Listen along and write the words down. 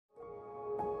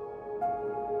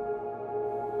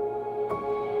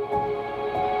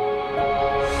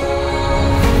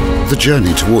The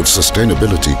journey towards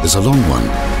sustainability is a long one,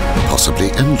 possibly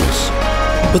endless.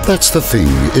 But that's the thing,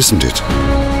 isn't it?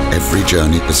 Every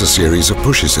journey is a series of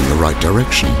pushes in the right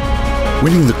direction.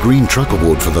 Winning the Green Truck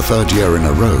Award for the third year in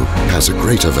a row has a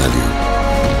greater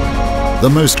value. The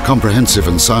most comprehensive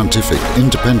and scientific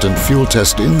independent fuel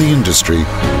test in the industry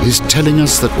is telling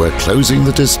us that we're closing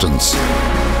the distance.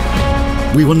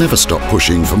 We will never stop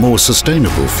pushing for more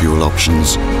sustainable fuel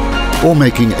options, or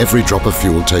making every drop of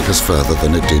fuel take us further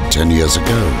than it did 10 years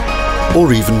ago,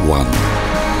 or even one.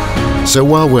 So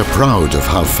while we're proud of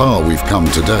how far we've come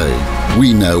today,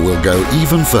 we know we'll go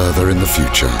even further in the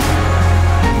future.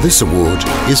 This award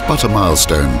is but a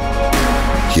milestone.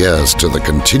 Here's to the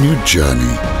continued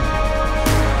journey.